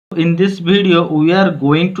In this video we are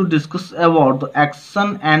going to discuss about the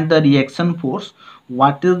action and the reaction force.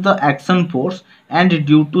 What is the action force, and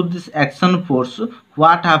due to this action force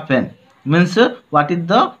what happen, means what is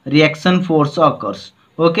the reaction force occurs.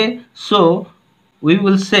 Okay, so we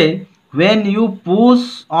will say when you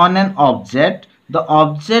push on an object, the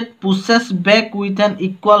object pushes back with an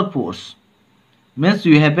equal force. Means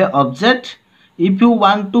you have a object, if you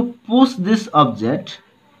want to push this object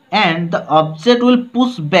and the object will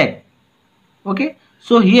push back. Okay,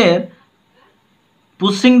 so here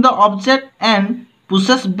pushing the object and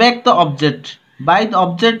pushes back the object, by the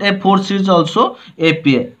object a force is also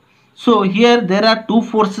appear. So here there are two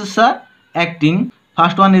forces are acting.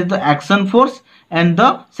 First one is the action force and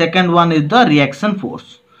the second one is the reaction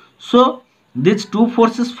force. So these two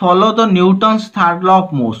forces follow the Newton's third law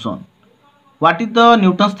of motion. What is the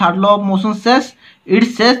Newton's third law of motion says? It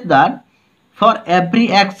says that for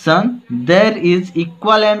every action there is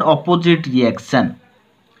equal and opposite reaction.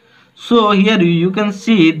 So here you can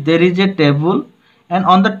see there is a table, and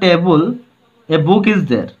on the table a book is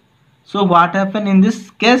there. So what happened in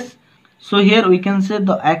this case? So here we can say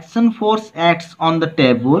the action force acts on the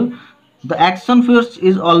table. The action force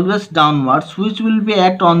is always downwards, which will be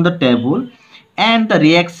act on the table, and the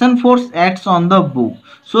reaction force acts on the book.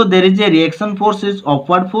 So there is a reaction force is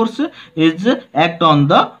upward force is act on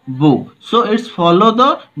the book. So it's follow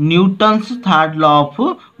the Newton's third law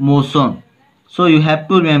of motion. So you have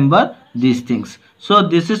to remember these things. So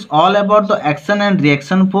this is all about the action and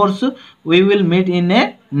reaction force. We will meet in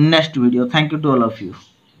a next video. Thank you to all of you.